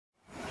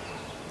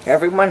Hey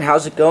everyone,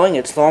 how's it going?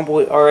 It's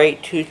Lawn-Boy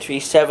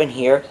R8237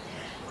 here.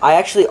 I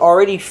actually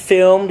already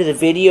filmed the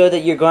video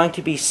that you're going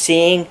to be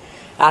seeing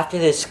after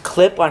this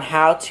clip on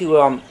how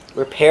to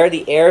repair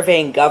the Air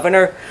Vane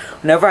Governor.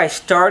 Whenever I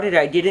started,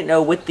 I didn't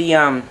know what the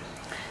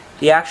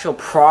actual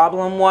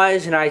problem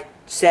was, and I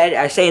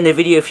say in the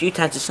video a few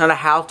times it's not a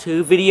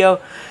how-to video,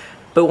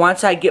 but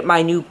once I get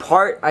my new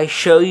part, I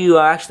show you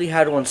actually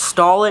how to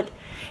install it.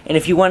 And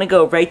if you want to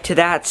go right to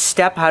that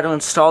step, how to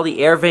install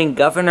the Air Vane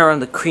Governor on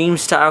the cream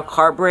style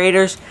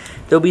carburetors,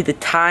 there'll be the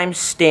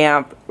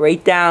timestamp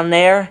right down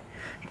there.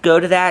 Go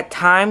to that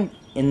time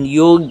and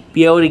you'll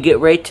be able to get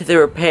right to the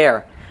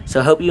repair. So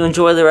I hope you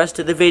enjoy the rest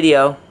of the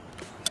video.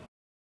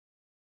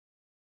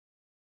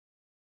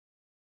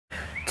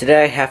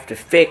 Today I have to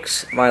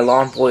fix my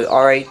Lawn-Boy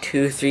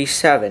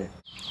R8237.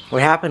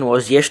 What happened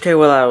was yesterday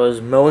while I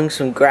was mowing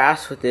some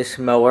grass with this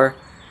mower,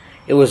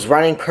 it was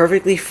running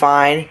perfectly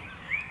fine.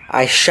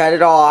 I shut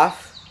it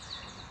off,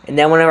 and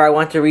then whenever I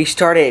went to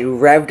restart it, it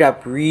revved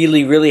up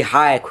really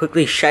high. I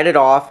quickly shut it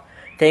off.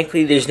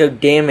 Thankfully there's no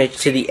damage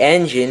to the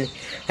engine.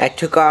 I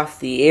took off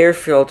the air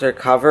filter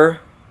cover,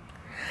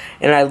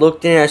 and I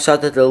looked in and I saw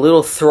that the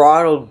little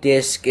throttle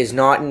disc is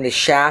not in the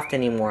shaft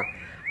anymore.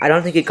 I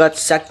don't think it got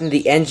sucked into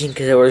the engine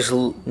because there was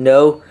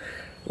no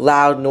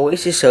loud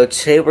noises, so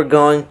today we're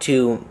going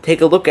to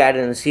take a look at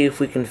it and see if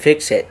we can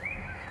fix it.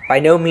 By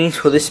no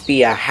means will this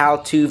be a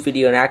how-to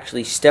video and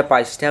actually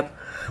step-by-step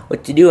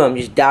what to do. I'm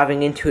just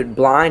diving into it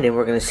blind and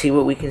we're going to see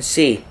what we can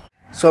see.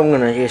 So I'm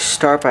going to just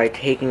start by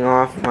taking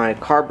off my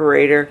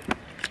carburetor.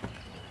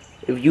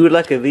 If you would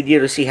like a video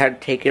to see how to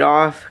take it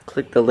off,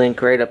 click the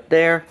link right up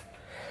there.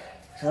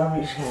 So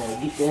I'm just going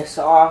to get this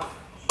off,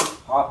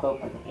 pop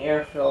open the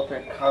air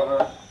filter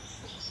cover,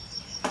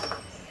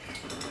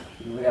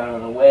 move it out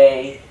of the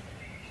way,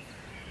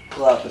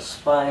 pull out the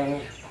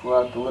sponge, pull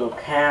out the little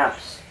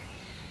caps,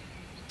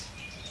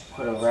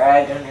 put a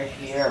rag under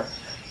here.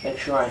 Make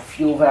sure my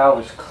fuel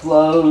valve is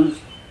closed.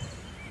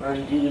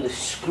 Undo the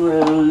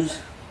screws.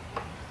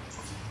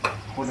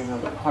 Putting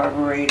on the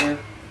carburetor.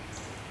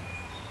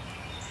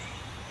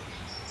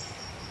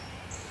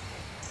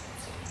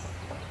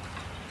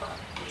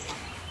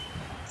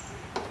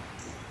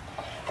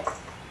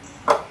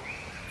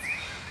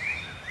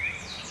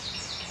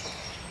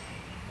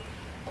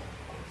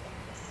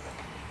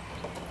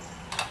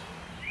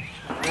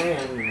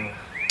 And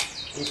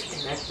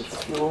disconnect the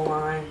fuel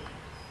line.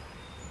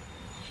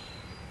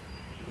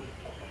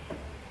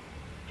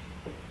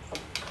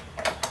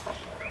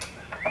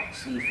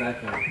 See if I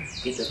can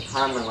get the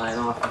timer line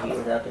off of here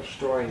without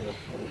destroying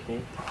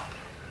anything.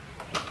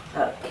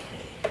 Okay.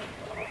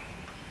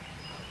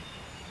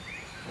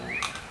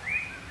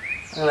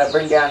 I'm going to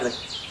bring down the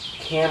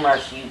camera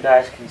so you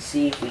guys can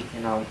see if we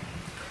can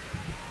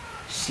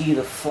see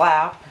the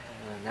flap.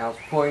 Now it's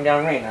pouring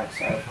down rain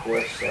outside, of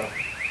course, so.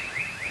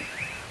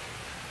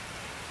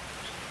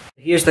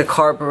 Here's the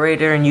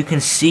carburetor, and you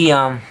can see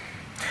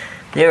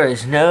there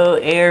is no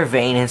air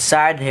vane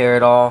inside there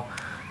at all.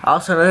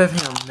 Also, another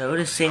thing I'm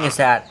noticing is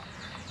that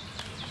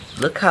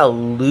look how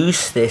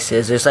loose this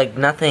is. There's like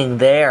nothing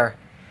there.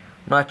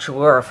 I'm not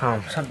sure if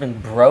something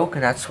broke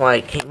and that's why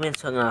it came in.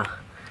 So I'm gonna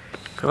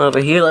come over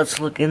here. Let's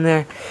look in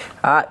there.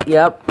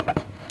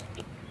 Yep.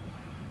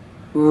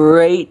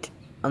 Right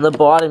on the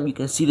bottom, you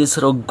can see this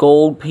little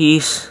gold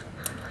piece.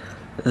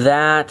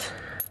 That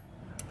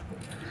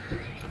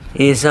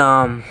is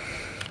our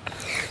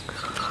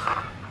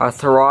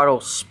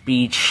throttle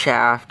speed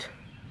shaft.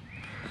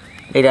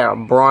 Made out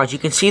of bronze. You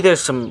can see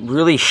there's some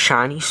really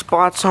shiny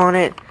spots on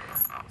it.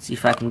 Let's see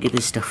if I can get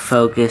this to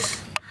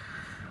focus.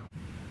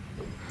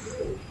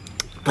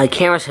 My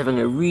camera's having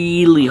a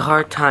really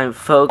hard time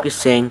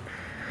focusing.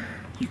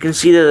 You can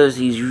see that there's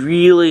these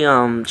really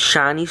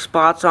shiny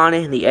spots on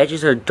it, and the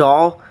edges are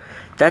dull.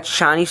 That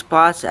shiny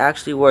spot's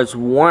actually where it's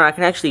worn. I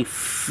can actually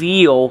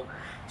feel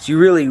it's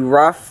really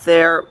rough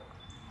there.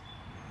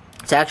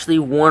 It's actually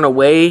worn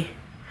away,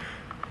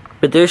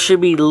 but there should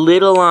be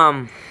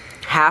little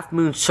half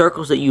moon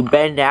circles that you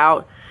bend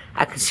out.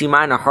 I can see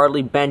mine are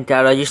hardly bent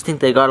out. I just think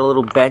they got a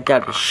little bent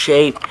out of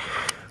shape.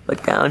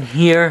 But down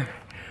here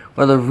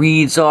where the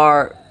reeds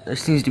are, there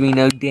seems to be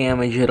no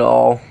damage at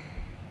all.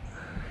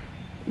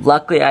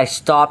 Luckily I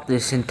stopped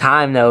this in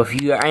time though. If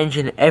your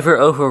engine ever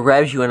over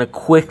revs, you want to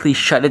quickly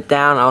shut it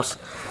down, else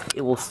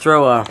it will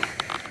throw a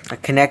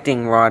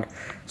connecting rod.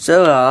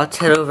 So let's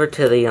head over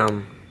to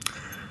the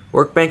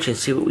workbench and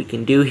see what we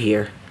can do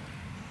here.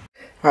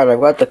 Alright,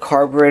 I've got the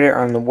carburetor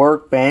on the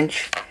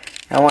workbench.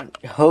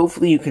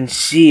 Hopefully you can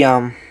see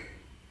that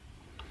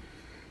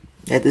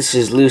this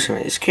is loose.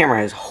 This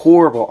camera has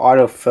horrible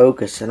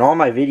autofocus. In all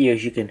my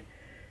videos you can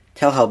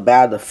tell how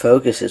bad the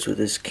focus is with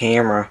this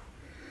camera.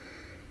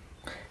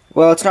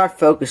 Well, it's not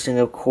focusing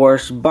of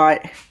course,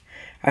 but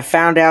I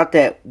found out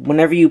that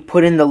whenever you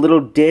put in the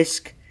little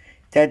disc,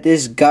 that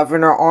this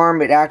governor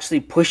arm, it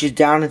actually pushes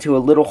down into a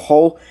little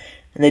hole,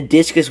 and the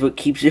disc is what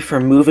keeps it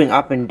from moving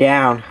up and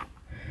down.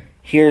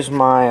 Here's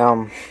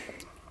my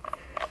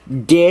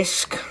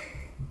disc.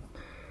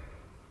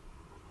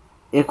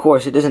 of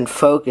course it doesn't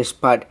focus,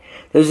 but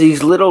there's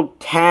these little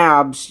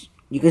tabs.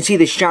 You can see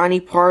the shiny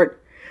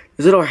part.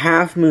 There's little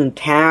half moon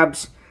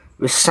tabs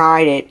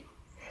beside it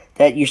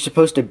that you're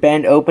supposed to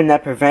bend open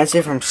that prevents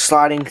it from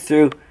sliding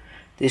through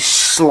this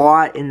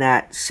slot in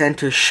that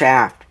center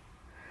shaft.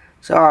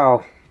 So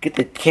I'll get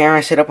the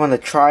camera set up on the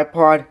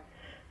tripod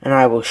and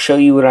I will show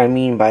you what I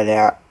mean by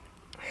that.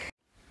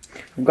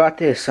 I've got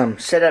this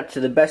set up to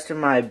the best of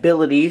my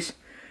abilities.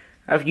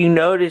 If you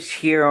notice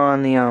here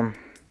on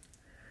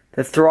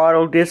the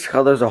throttle disc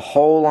how there's a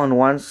hole on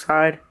one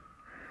side,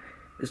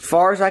 as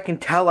far as I can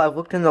tell, I've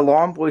looked in the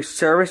Lawn-Boy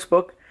service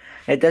book.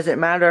 It doesn't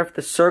matter if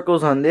the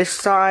circle's on this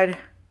side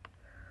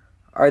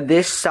or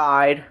this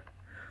side.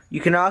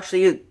 You can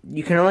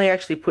only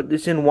actually put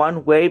this in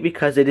one way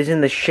because it is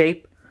in the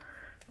shape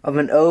of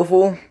an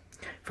oval.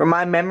 From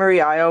my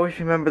memory, I always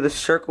remember the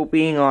circle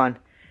being on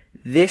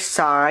this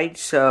side,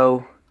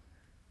 so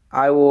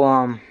I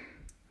will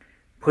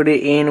put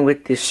it in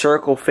with the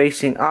circle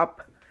facing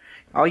up.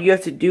 All you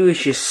have to do is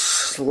just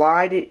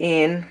slide it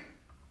in.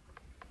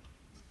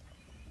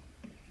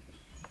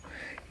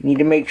 You need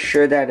to make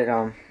sure that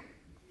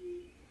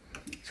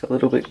it's a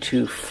little bit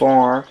too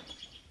far.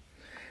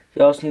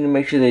 You also need to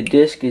make sure the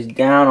disc is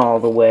down all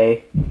the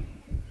way.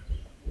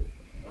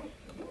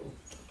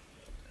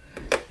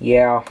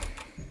 Yeah.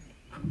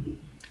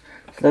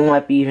 Something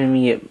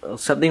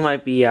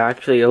might be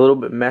actually a little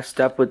bit messed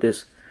up with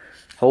this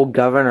whole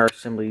governor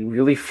assembly. It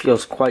really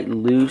feels quite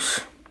loose.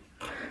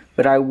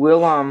 But I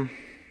will,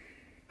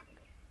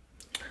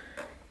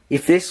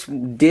 if this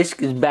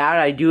disc is bad,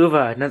 I do have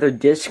another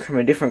disc from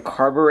a different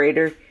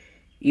carburetor.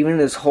 Even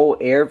this whole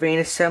air vane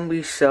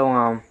assembly,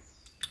 so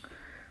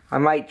I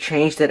might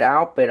change that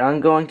out, but I'm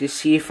going to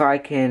see if I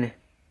can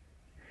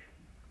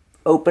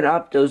open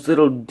up those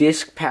little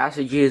disc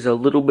passages a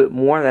little bit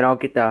more. Then I'll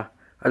get the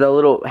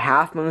little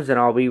half moons, and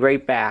I'll be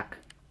right back.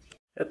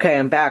 Okay,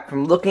 I'm back.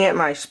 From looking at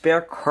my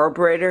spare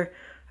carburetor,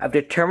 I've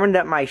determined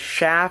that my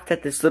shaft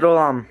that this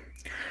little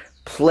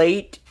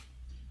plate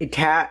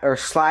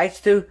slides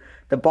through,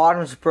 the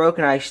bottom's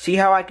broken. I see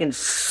how I can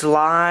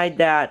slide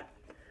that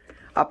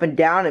up and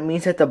down. It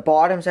means that the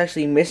bottom's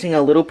actually missing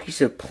a little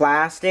piece of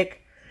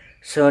plastic.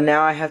 So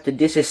now I have to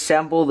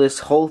disassemble this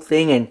whole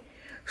thing and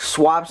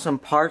swap some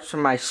parts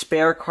from my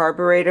spare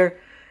carburetor.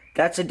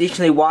 That's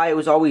additionally why it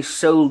was always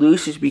so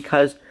loose, is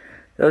because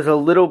there's a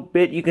little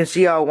bit, you can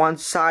see on one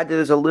side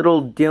there's a little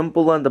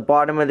dimple on the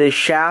bottom of this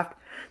shaft.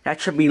 That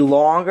should be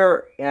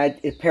longer, and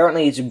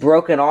apparently it's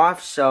broken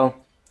off, so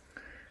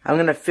I'm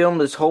going to film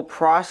this whole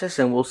process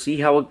and we'll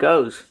see how it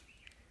goes.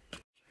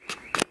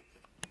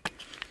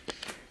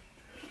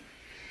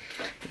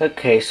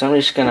 Okay, so I'm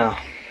just going to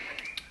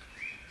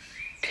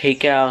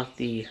take out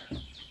the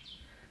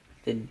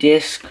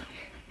disc.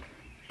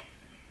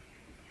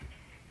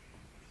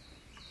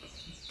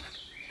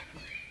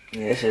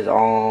 This is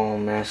all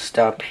messed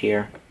up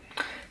here.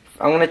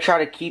 I'm going to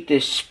try to keep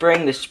this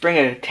spring. The spring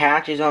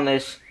attaches on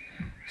this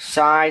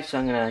side, so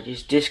I'm going to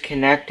just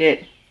disconnect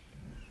it.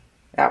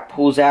 That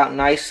pulls out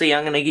nicely.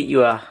 I'm going to get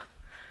you a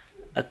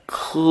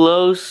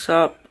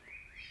close-up.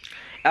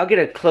 I'll get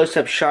a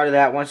close-up shot of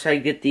that once I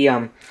get the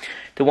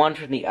one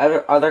from the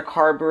other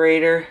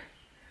carburetor.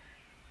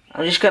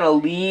 I'm just going to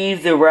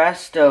leave the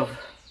rest of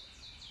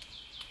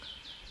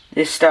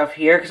this stuff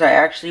here because I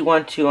actually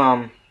want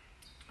to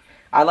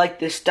I like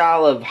this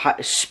style of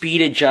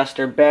speed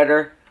adjuster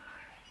better.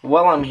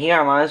 While I'm here,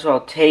 I might as well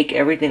take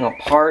everything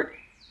apart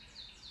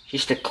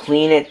just to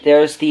clean it.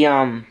 There's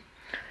the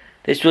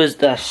this was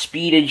the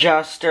speed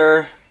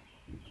adjuster.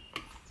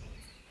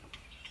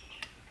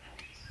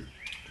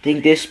 I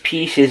think this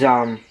piece is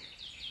I'm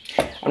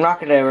not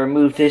going to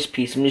remove this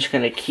piece. I'm just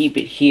going to keep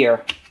it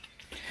here.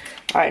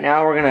 Alright,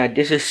 now we're going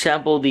to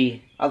disassemble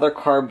the other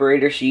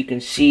carburetor so you can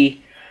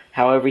see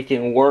how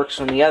everything works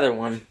on the other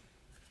one.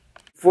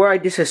 Before I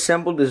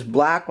disassembled this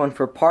black one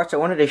for parts, I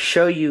wanted to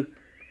show you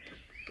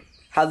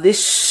how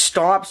this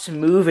stops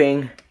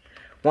moving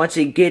once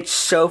it gets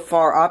so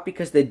far up,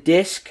 because the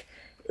disc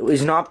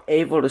is not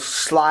able to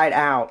slide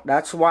out.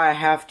 That's why I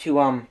have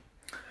to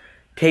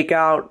take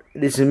out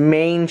this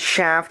main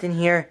shaft in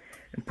here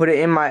and put it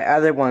in my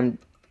other one.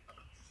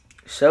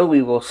 So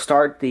we will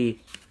start the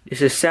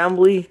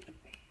disassembly.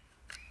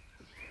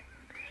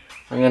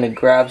 I'm going to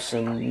grab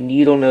some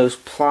needle nose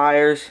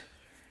pliers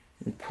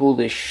and pull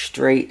this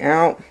straight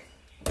out.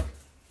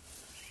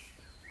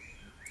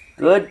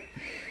 Good.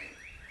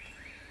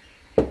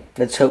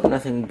 Let's hope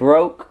nothing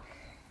broke.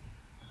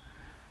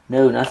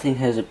 No, nothing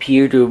has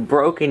appeared to have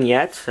broken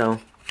yet, so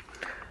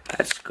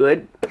that's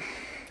good.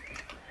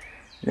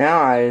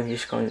 Now I'm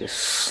just going to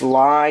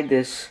slide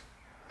this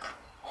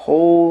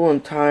whole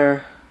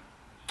entire...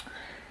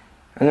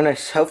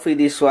 hopefully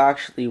this will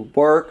actually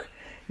work.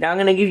 Now I'm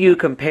going to give you a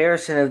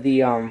comparison of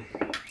the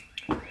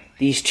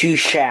these two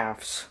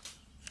shafts.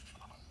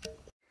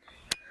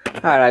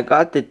 Alright, I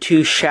got the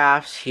two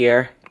shafts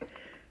here.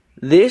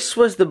 This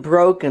was the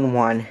broken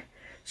one.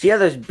 See how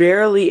there's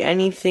barely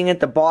anything at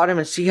the bottom,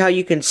 and see how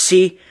you can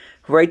see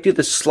right through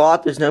the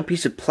slot there's no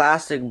piece of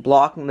plastic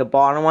blocking the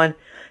bottom one.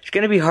 It's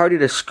going to be hard to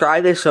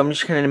describe this, so I'm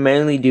just going to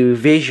mainly do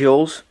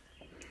visuals.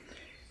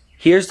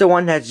 Here's the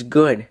one that's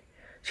good.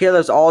 See how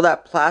there's all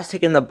that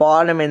plastic in the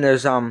bottom, and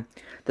there's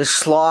the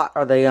slot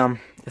or the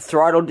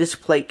throttle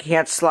display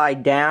can't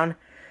slide down.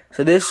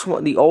 So this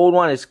one, the old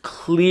one, is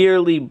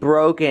clearly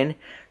broken.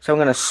 So I'm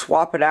going to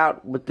swap it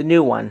out with the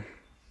new one.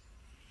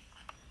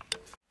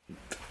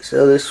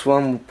 So this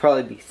one will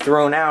probably be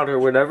thrown out or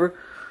whatever.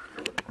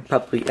 I'll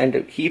probably end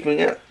up keeping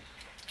it.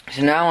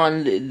 So now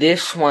on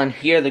this one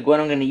here, the one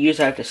I'm going to use,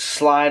 I have to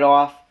slide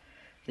off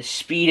the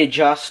speed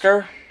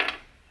adjuster.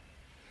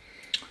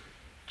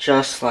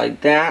 Just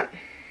like that.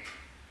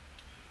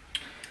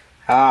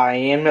 I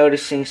am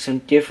noticing some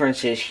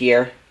differences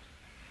here.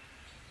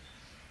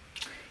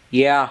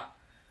 Yeah.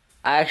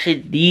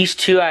 Actually, these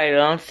two I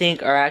don't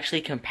think are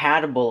actually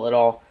compatible at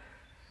all.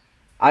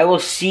 I will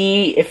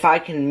see if I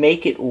can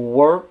make it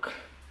work,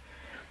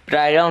 but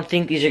I don't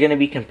think these are going to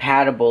be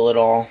compatible at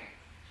all.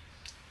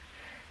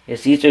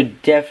 Yes, these are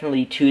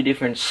definitely two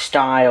different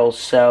styles,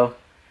 so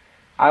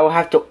I will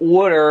have to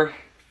order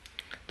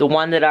the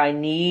one that I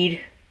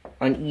need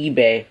on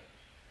eBay.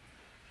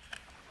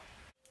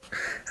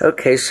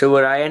 Okay, so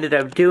what I ended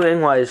up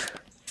doing was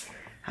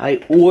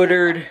I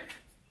ordered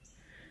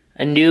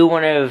a new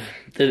one of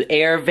the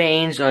air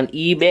vanes on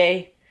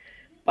eBay,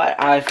 but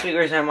I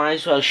figured I might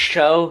as well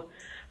show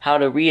how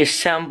to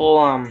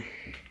reassemble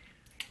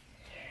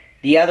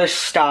the other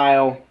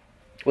style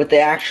with the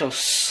actual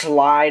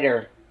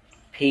slider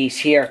piece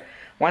here.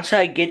 Once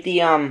I get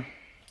the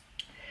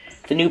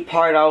new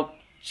part, I'll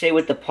say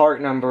what the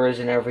part number is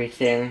and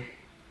everything.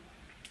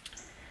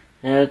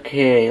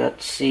 Okay,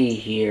 let's see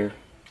here.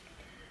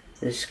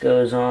 This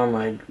goes on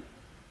like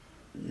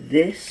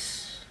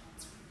this.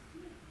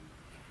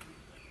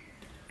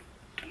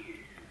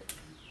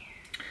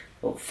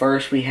 Well,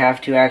 first we have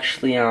to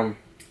actually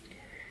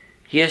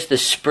here's the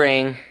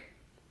spring.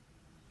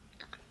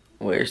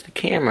 Where's the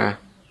camera?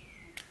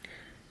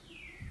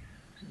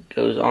 It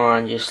goes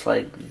on just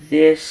like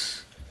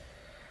this.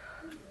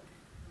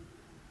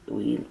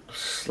 We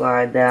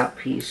slide that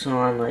piece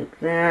on like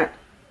that.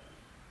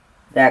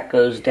 That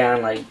goes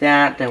down like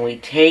that. Then we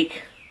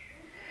take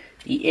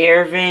the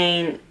air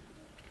vane,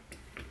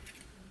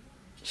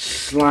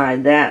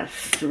 slide that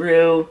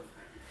through.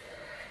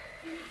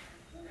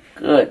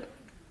 Good.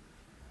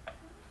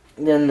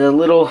 Then the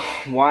little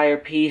wire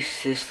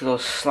piece, this little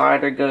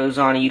slider goes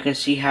on, and you can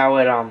see how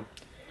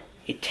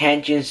it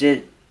tensions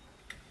it.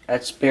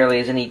 That's barely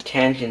has any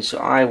tension, so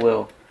I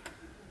will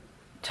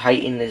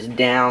tighten this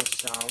down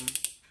some.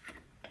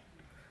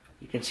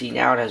 You can see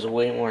now it has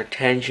way more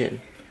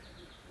tension.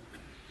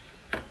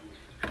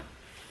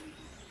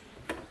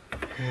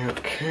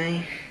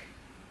 Okay.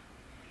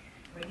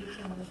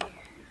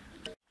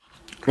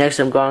 Next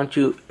I'm going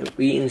to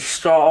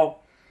reinstall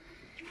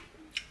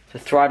the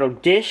throttle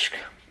disc.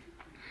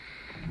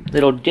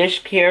 Little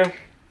disc here.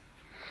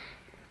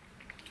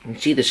 You can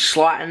see the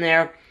slot in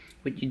there.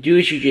 What you do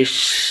is you just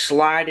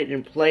slide it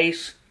in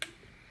place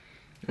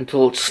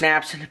until it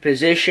snaps into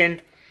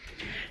position.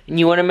 And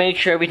you want to make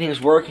sure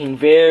everything's working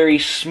very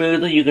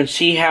smoothly. You can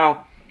see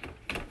how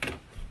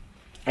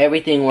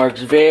everything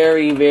works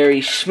very,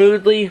 very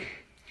smoothly.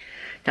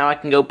 Now I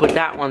can go put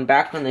that one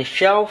back on the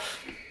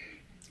shelf.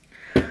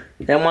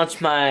 Then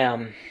once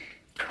my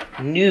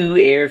new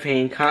air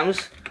vane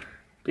comes, I'll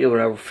be able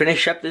to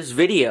finish up this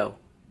video.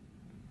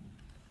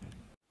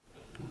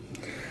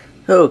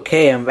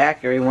 Okay, I'm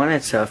back everyone.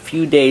 It's a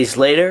few days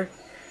later.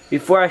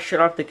 Before I shut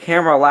off the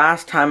camera,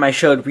 last time I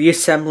showed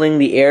reassembling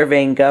the Air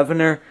Vane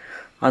Governor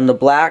on the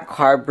black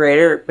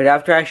carburetor, but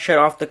after I shut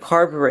off the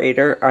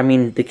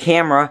the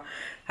camera,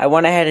 I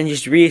went ahead and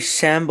just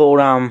reassembled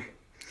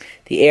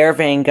the Air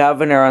Vane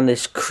Governor on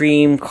this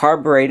cream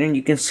carburetor, and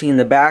you can see in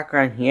the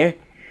background here,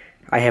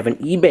 I have an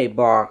eBay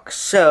box,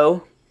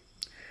 so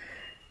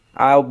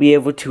I'll be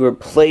able to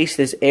replace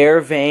this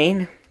air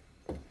vane.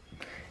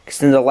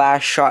 Because in the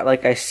last shot,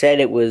 like I said,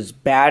 it was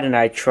bad, and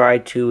I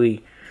tried to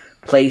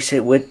replace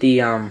it with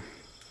the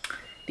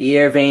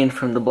air vane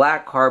from the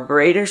black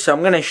carburetor. So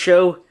I'm going to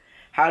show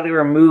how to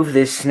remove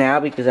this now,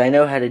 because I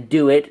know how to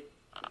do it.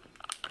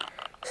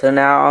 So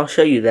now I'll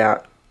show you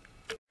that.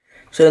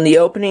 So in the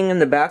opening in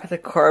the back of the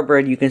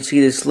carburetor, you can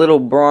see this little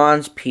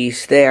bronze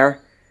piece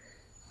there.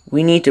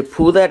 We need to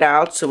pull that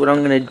out, so what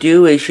I'm going to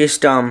do is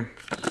just, I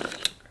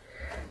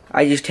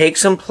just take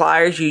some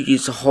pliers, you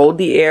just hold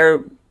the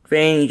air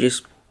vane, you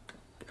just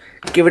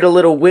give it a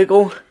little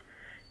wiggle,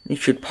 it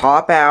should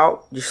pop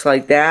out, just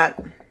like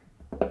that.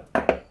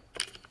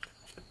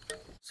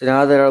 So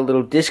now that our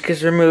little disc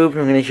is removed,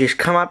 I'm going to just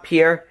come up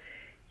here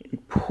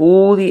and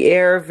pull the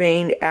air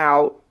vane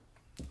out.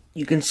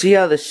 You can see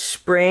how the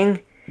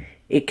spring,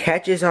 it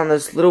catches on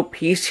this little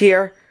piece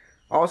here.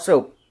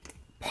 Also,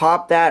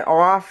 pop that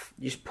off,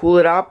 just pull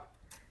it up,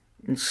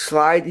 and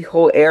slide the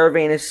whole air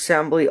vane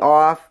assembly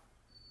off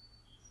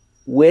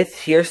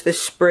with, here's the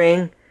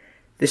spring.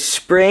 The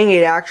spring,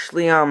 it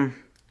actually,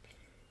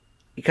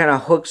 it kind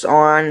of hooks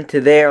on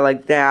to there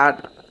like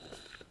that.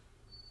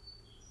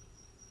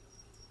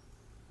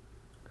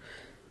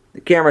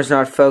 The camera's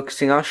not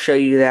focusing, I'll show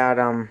you that,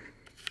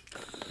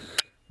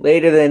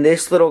 later than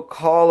this little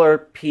collar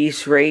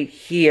piece right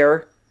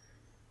here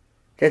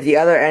that the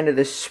other end of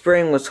the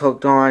spring was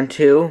hooked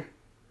onto.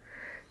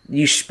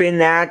 You spin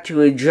that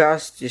to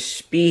adjust the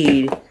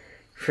speed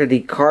for the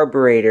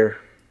carburetor.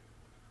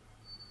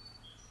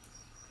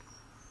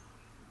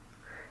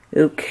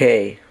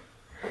 Okay.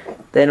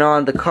 Then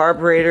on the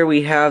carburetor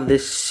we have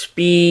this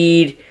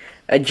speed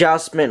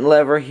adjustment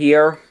lever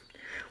here.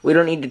 We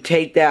don't need to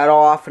take that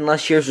off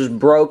unless yours was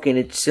broken.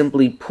 It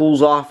simply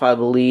pulls off, I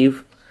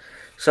believe.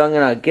 So I'm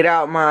gonna get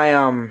out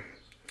my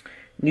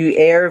new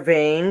air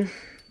vane.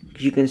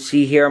 You can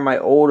see here my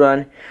old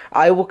one.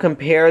 I will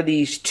compare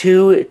these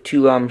two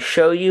to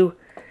show you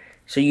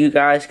so you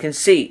guys can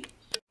see.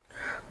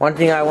 One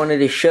thing I wanted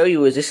to show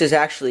you is this is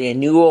actually a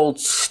new old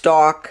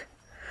stock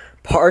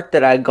part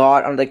that I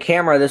got. On the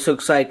camera this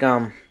looks like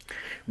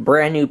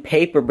brand new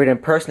paper, but in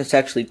person it's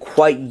actually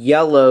quite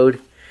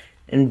yellowed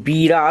and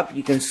beat up.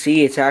 You can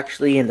see it's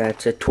actually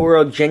it's a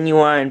Toro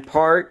genuine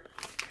part.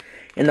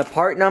 And the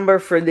part number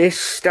for this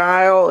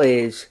style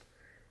is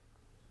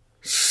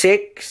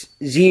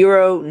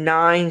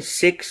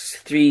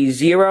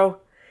 609630.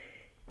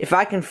 If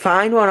I can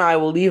find one, I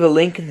will leave a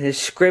link in the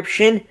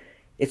description.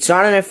 It's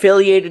not an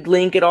affiliated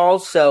link at all,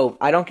 so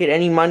I don't get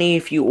any money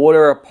if you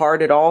order a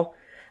part at all.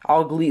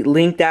 I'll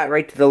link that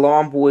right to the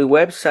Lawn-Boy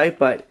website,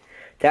 but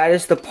that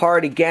is the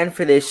part again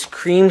for this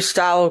cream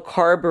style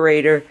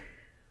carburetor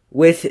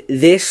with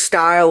this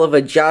style of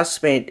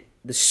adjustment,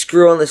 the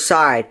screw on the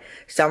side.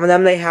 Some of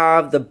them they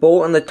have the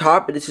bolt on the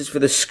top, but this is for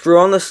the screw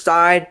on the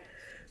side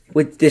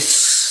with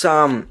this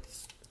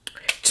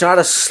it's not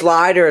a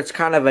slider, it's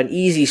kind of an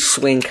easy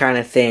swing kind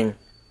of thing.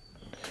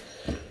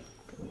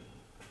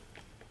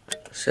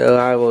 So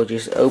I will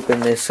just open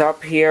this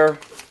up here.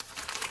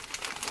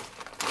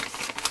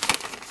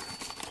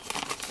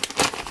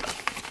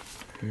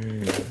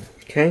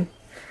 Okay,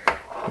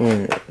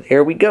 and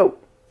there we go.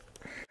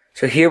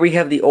 So here we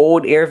have the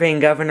old Air Vane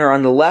Governor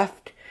on the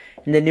left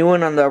and the new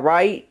one on the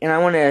right, and I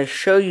want to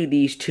show you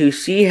these two.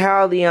 See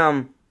how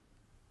the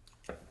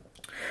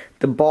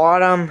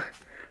bottom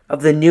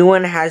of the new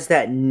one has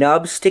that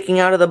nub sticking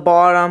out of the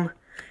bottom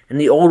and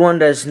the old one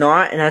does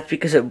not, and that's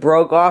because it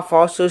broke off.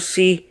 Also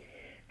see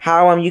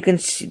how you can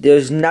see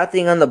there's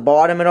nothing on the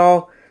bottom at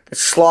all. The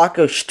slot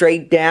goes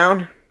straight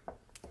down.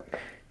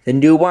 The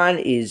new one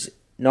is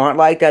not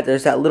like that.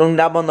 There's that little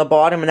nub on the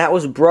bottom, and that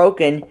was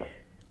broken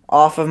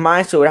off of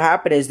mine. So what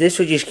happened is this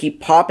would just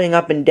keep popping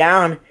up and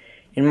down,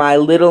 and my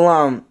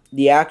little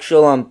the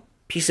actual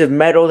piece of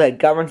metal that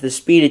governs the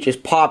speed, it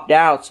just popped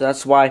out. So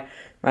that's why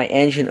my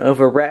engine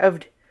over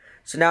revved.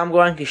 So now I'm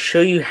going to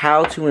show you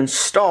how to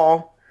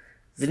install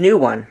the new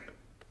one.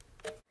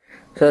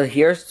 So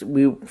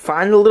we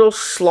find the little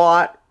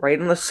slot right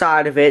on the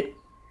side of it,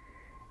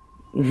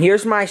 and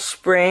here's my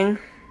spring.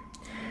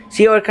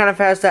 See how it kind of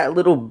has that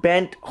little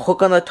bent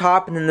hook on the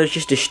top, and then there's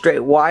just a straight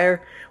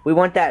wire. We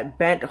want that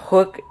bent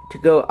hook to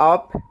go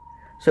up.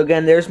 So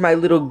again, there's my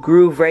little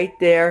groove right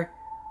there.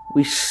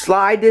 We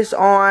slide this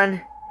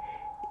on.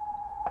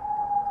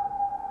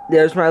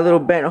 There's my little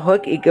bent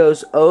hook. It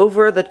goes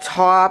over the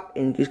top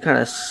and just kind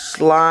of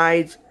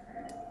slides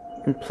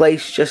in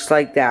place just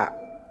like that.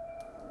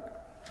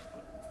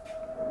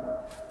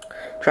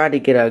 Try to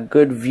get a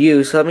good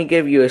view. So let me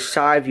give you a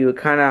side view. It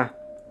kind of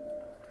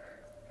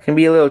can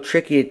be a little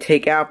tricky to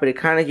take out, but it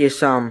kind of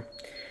just that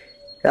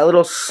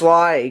little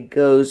slot, it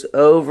goes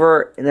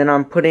over, and then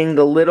I'm putting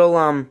the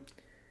little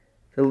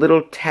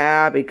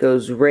tab, it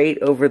goes right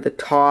over the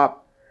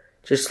top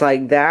just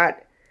like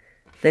that.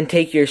 Then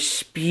take your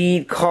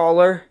speed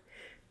collar.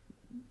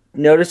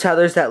 Notice how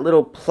there's that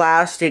little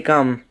plastic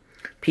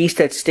piece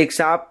that sticks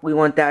up. We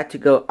want that to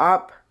go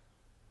up.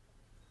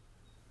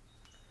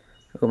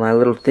 Oh, my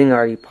little thing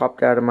already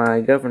popped out of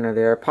my governor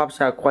there. It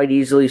pops out quite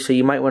easily, so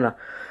you might want to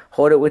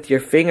hold it with your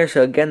finger.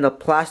 So again, the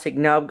plastic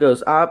nub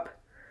goes up.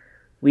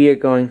 We are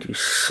going to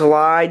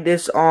slide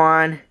this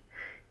on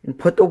and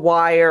put the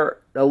wire,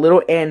 the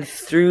little end,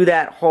 through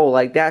that hole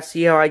like that.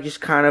 See how I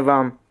just kind of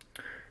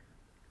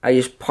I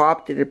just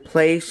popped it in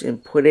place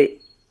and put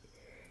it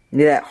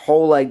into that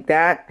hole like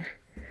that.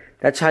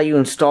 That's how you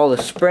install the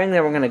spring.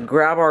 Then we're going to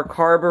grab our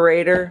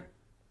carburetor.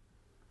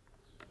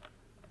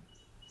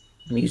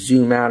 Let me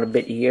zoom out a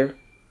bit here.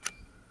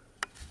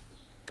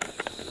 So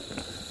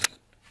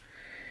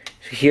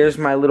here's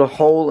my little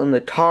hole in the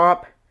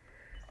top.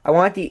 I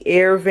want the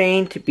air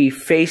vane to be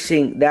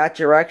facing that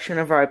direction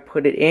if I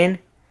put it in.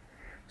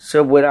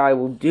 So what I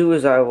will do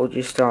is I will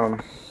just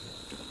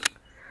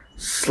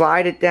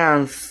slide it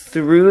down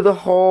through the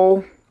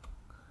hole.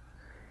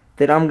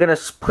 Then I'm going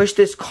to push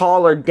this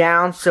collar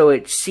down so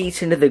it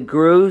seats into the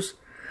grooves,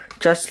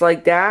 just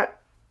like that.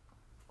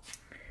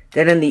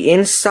 Then in the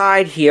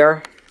inside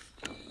here,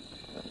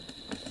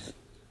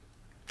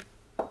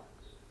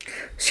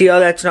 see how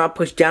that's not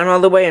pushed down all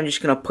the way? I'm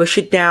just going to push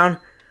it down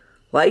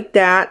like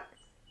that.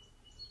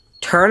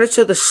 Turn it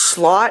so the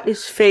slot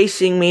is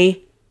facing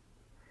me.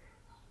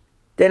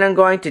 Then I'm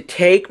going to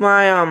take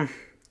my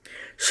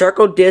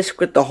circle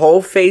disc with the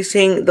hole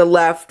facing the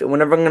left. And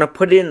whenever I'm going to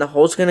put it in, the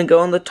hole's going to go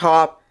on the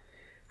top.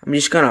 I'm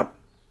just going to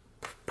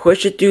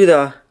push it through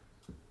the,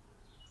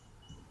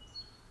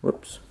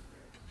 whoops.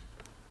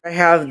 I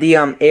have the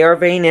air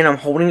vane and I'm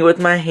holding it with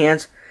my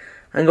hands.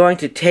 I'm going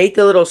to take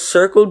the little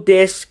circle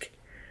disc.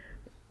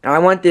 I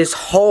want this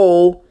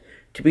hole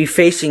to be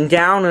facing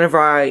down whenever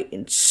I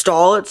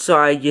install it, so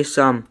I just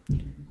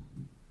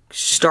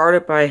start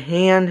it by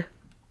hand.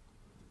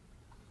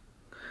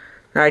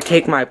 Now I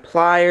take my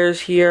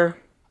pliers here.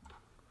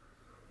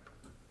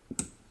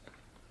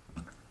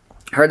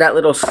 Heard that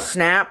little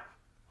snap?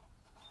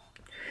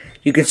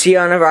 You can see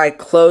whenever I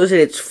close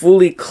it, it's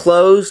fully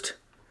closed.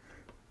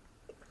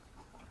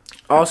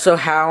 Also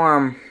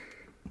how,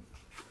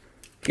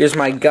 here's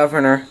my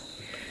governor.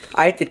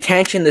 I have to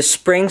tension the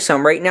spring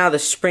some. Right now the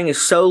spring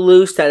is so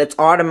loose that it's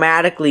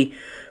automatically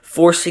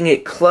forcing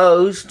it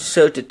closed.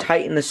 So to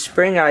tighten the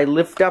spring, I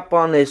lift up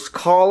on this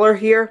collar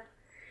here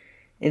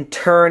and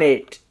turn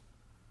it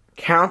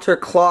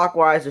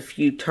counterclockwise a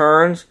few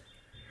turns.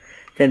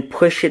 Then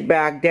push it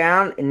back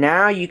down. And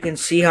now you can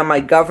see how my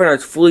governor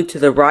is fully to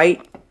the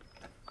right.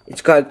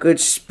 It's got good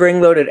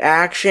spring-loaded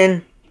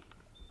action.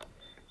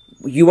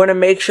 You want to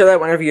make sure that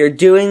whenever you're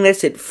doing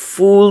this, it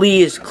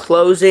fully is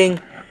closing.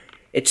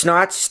 It's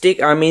not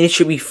it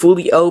should be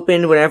fully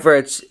opened whenever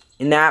it's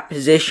in that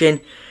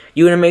position.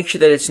 You want to make sure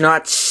that it's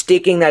not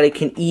sticking, that it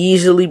can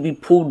easily be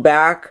pulled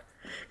back.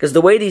 Because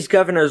the way these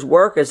governors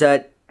work is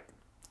that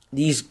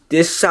this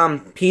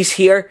piece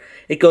here,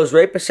 it goes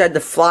right beside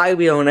the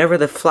flywheel. Whenever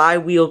the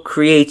flywheel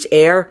creates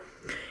air,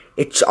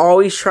 it's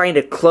always trying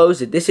to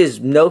close it. This is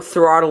no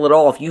throttle at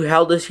all. If you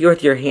held this here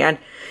with your hand,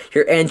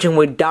 your engine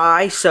would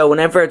die. So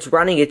whenever it's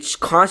running, it's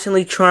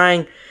constantly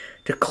trying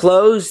to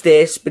close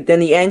this, but then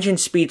the engine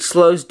speed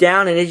slows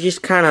down and it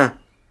just kind of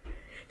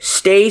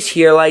stays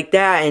here like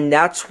that. And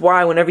that's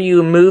why whenever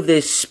you move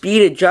this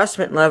speed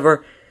adjustment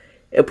lever,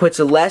 it puts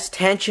less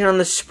tension on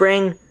the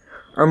spring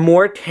or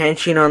more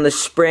tension on the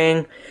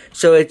spring.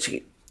 So it's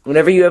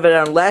whenever you have it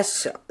on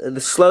the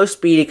slow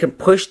speed, it can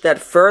push that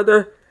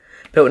further,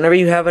 but whenever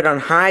you have it on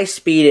high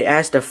speed, it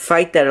has to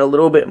fight that a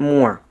little bit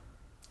more.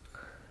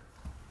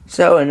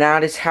 So, and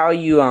that is how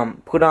you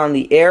put on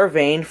the air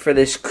vane for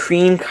this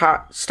cream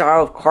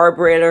style of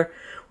carburetor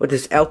with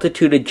this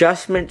altitude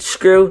adjustment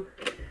screw.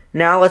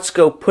 Now let's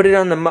go put it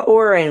on the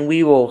mower and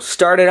we will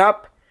start it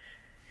up.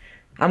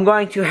 I'm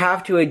going to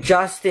have to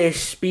adjust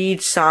this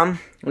speed some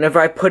whenever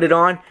I put it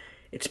on.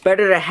 It's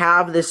better to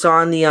have this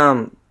on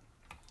the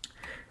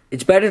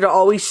it's better to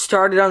always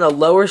start it on the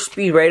lower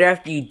speed right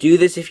after you do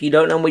this if you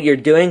don't know what you're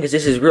doing, because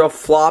this is real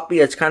floppy.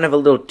 It's kind of a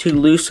little too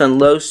loose on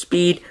low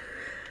speed.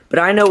 But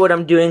I know what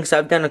I'm doing because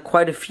I've done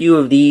quite a few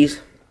of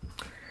these.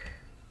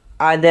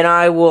 And then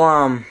I will,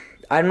 I'm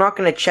not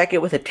going to check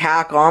it with a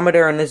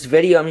tachometer in this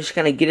video. I'm just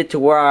going to get it to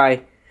where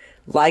I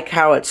like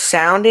how it's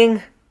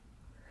sounding.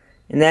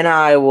 And then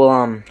I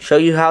will show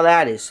you how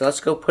that is. So let's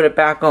go put it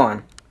back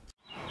on.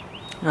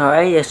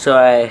 Alright, so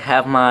I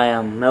have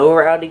my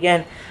mower out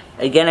again.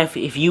 Again,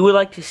 if you would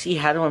like to see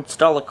how to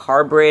install a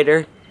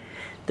carburetor,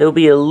 there will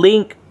be a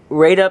link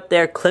right up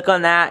there. Click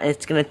on that and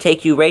it's going to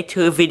take you right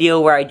to a video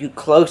where I do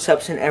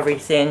close-ups and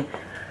everything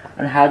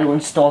on how to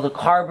install the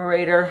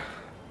carburetor.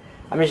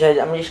 I'm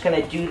just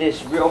going to do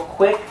this real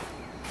quick.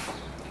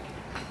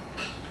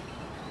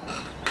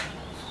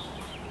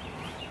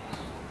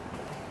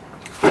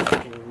 I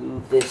can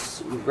move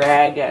this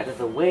rag out of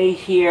the way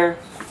here.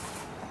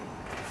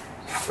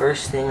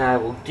 First thing I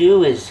will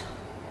do is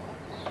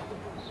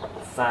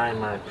find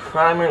my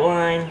primer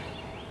line.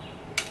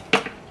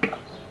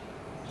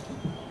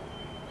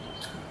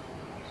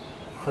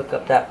 Hook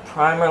up that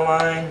primer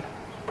line.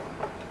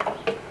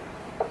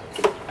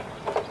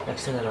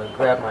 Next thing I'm going to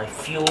grab my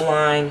fuel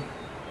line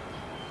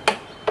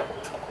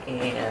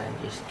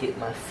and just get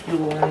my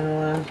fuel line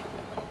on.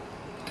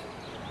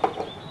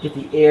 Get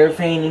the air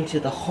vane into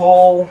the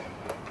hole.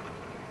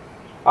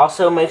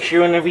 Also make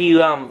sure whenever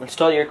you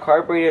install your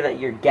carburetor that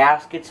your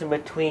gasket's in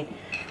between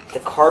the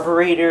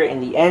carburetor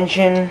and the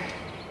engine.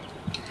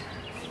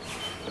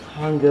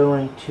 I'm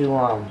going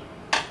to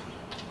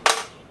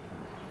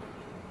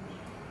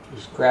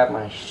just grab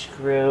my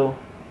screw.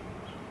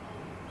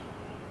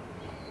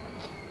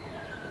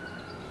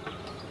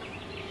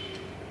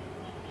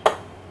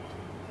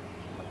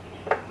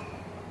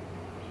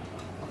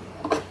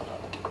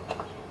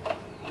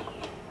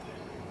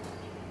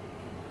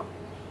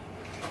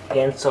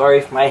 Again, sorry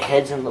if my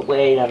head's in the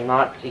way and I'm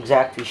not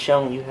exactly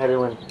showing you how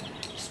to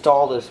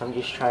install this. I'm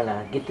just trying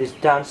to get this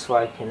done so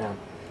I can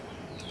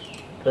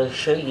go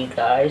show you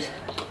guys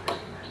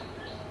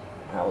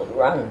how it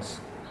runs.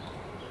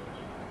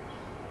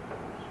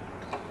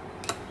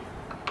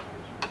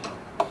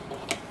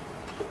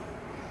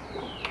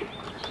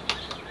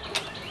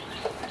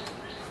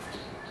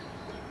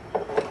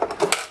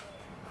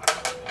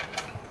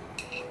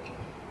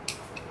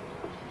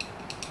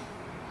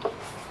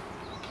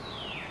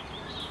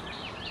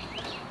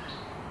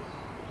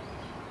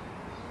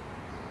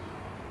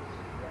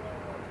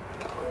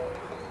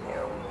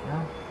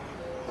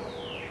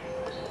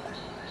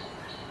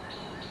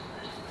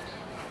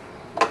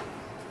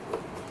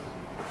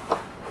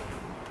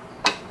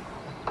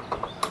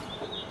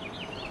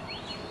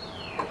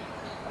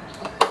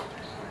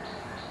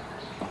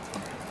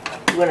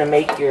 want to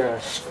make your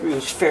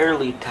screws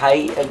fairly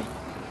tight.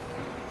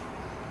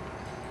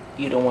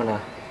 You don't want to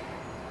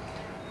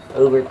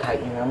over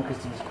tighten them because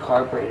these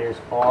carburetors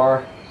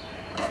are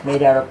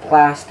made out of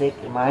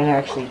plastic. Mine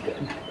actually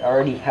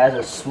already has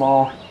a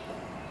small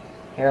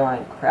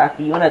hairline crack.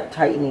 But you want to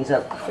tighten these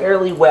up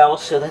fairly well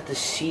so that the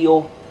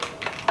seal,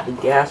 the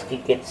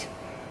gasket, gets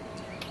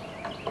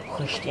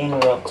pushed in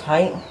real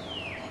tight.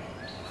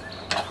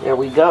 There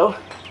we go.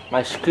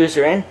 My screws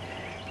are in.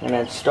 I'm going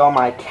to install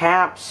my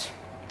caps.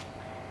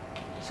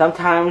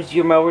 Sometimes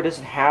your mower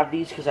doesn't have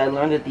these because I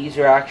learned that these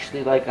are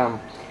actually like an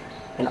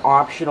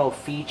optional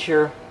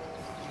feature.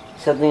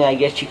 Something I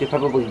guess you could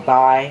probably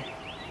buy.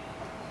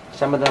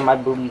 Some of them I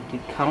believe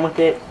did come with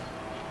it.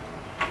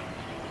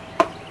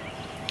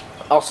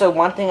 Also,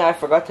 one thing I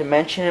forgot to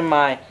mention in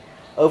my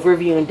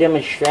overview and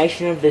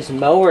demonstration of this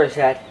mower is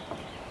that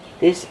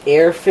this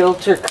air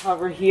filter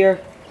cover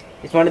here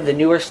is one of the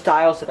newer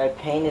styles that I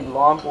painted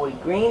Lawn-Boy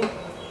green.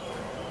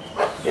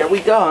 There we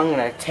go. I'm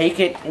going to take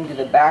it into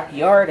the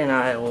backyard and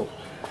I will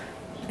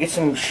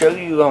show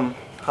you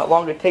how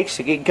long it takes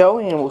to get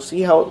going, and we'll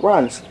see how it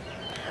runs.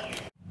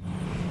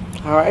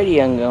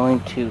 Alrighty, I'm going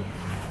to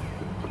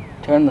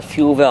turn the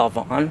fuel valve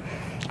on.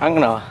 I'm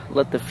going to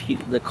let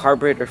the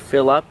carburetor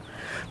fill up.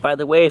 By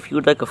the way, if you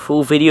would like a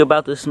full video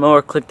about this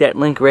mower, click that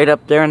link right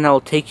up there and that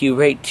will take you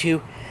right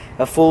to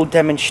a full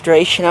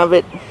demonstration of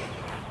it.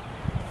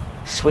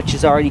 Switch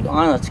is already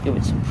on. Let's give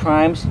it some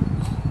primes.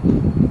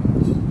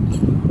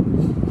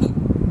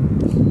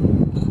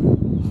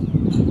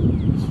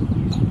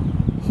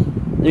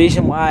 The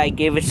reason why I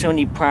gave it so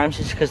many primes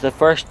is because the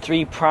first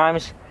 3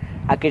 primes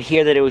I could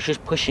hear that it was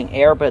just pushing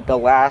air, but the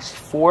last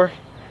 4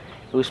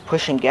 it was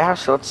pushing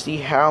gas. So let's see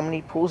how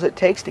many pulls it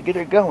takes to get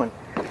her going.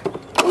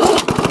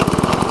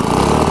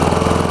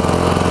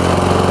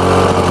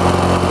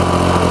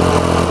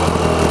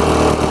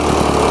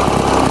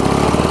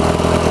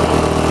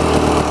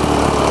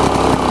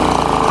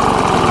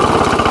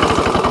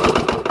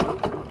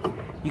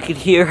 You could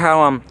hear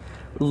how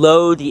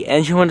low the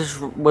engine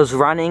was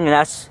running, and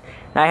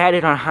I had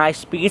it on high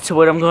speed. So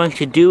what I'm going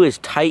to do is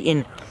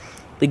tighten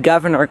the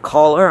governor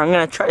collar. I'm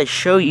going to try to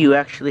show you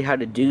actually how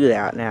to do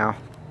that now.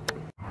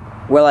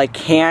 Well, I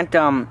can't,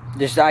 I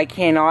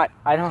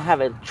don't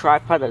have a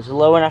tripod that's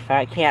low enough, and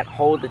I can't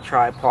hold the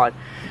tripod.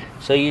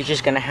 So you're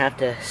just going to have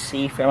to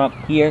see from up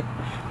here.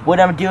 What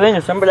I'm doing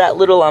is, remember that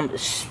little, the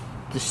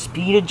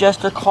speed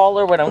adjuster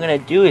collar? What I'm going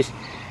to do is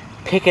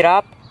pick it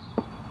up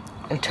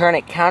and turn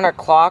it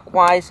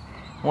counterclockwise.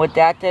 And what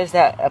that does,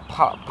 that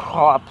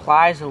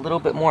applies a little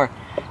bit more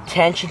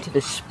tension to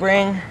the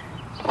spring.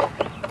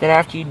 Then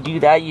after you do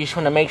that, you just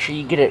want to make sure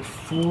you get it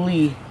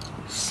fully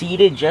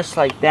seated, just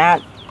like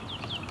that.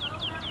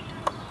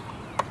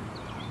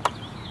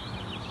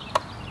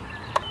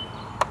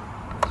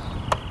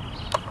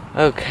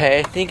 Okay,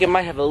 I think it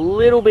might have a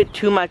little bit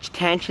too much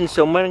tension,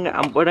 so what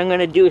I'm going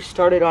to do is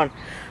start it on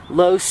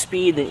low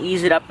speed, then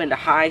ease it up into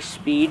high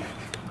speed.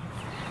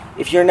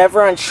 If you're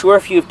never unsure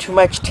if you have too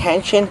much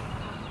tension,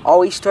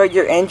 always start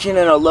your engine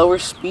at a lower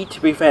speed to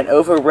prevent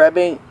over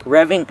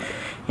revving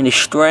and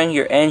destroying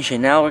your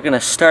engine. Now we're going to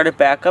start it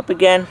back up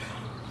again.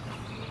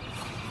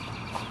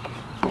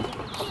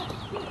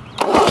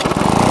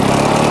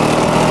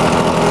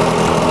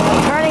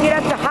 Turning it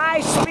up to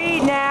high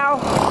speed now.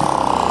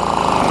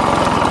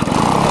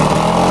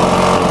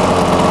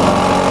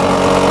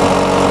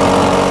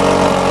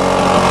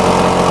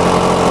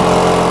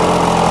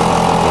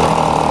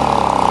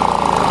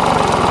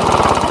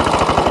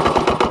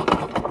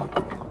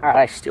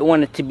 I still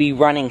want it to be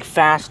running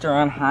faster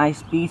on high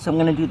speed, so I'm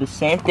going to do the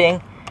same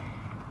thing.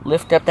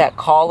 Lift up that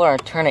collar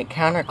and turn it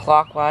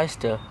counterclockwise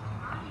to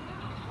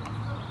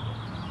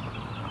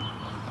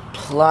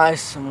apply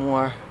some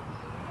more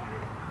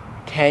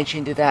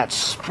tension to that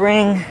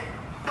spring.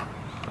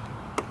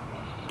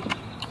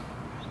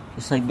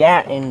 Just like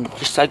that, and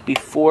just like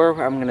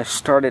before, I'm going to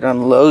start it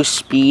on low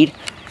speed,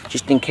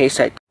 just in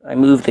case I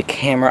move the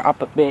camera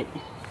up a bit.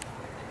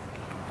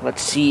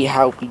 Let's see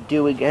how we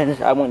do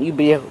again. I want you to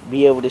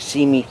be able to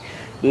see me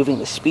moving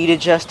the speed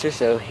adjuster,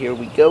 so here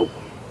we go.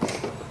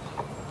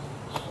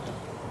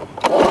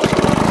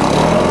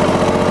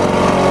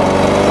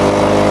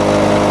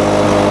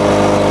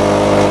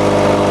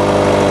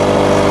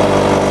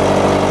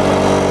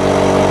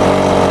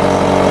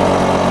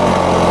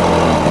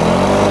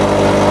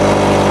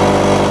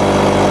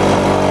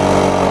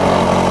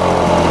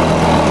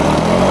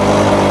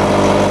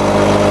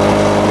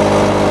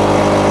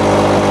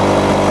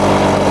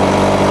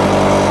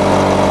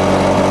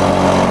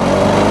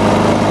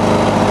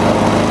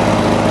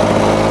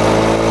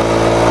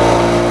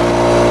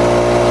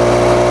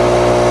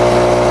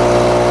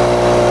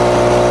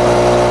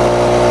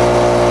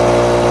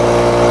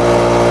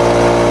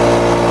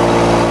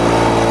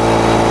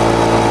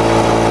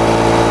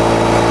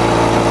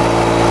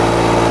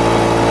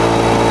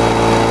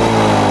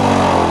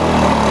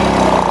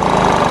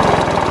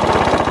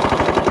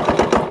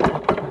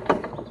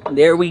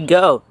 There we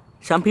go.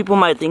 Some people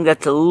might think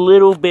that's a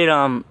little bit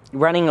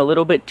running a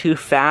little bit too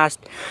fast.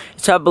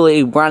 It's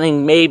probably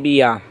running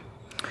maybe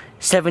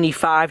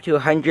 75 to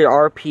 100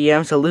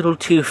 RPMs, a little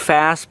too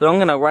fast, but I'm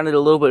gonna run it a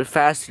little bit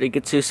faster to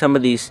get to some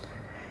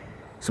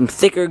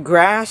thicker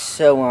grass.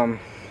 So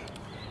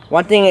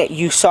one thing that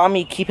you saw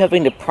me keep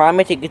having to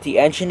prime it to get the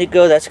engine to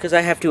go, that's because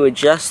I have to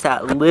adjust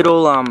that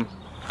little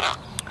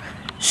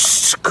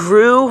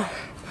screw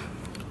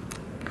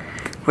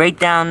right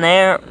down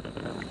there.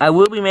 I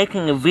will be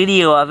making a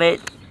video of it,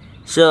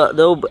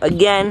 so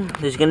again,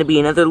 there's going to be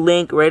another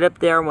link right up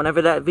there.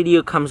 Whenever that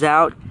video comes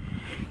out,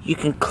 you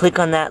can click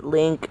on that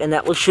link, and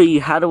that will show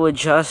you how to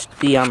adjust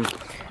the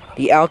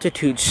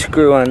altitude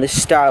screw on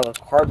this style of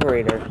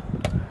carburetor.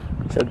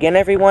 So again,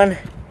 everyone,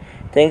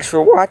 thanks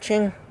for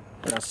watching,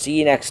 and I'll see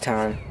you next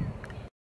time.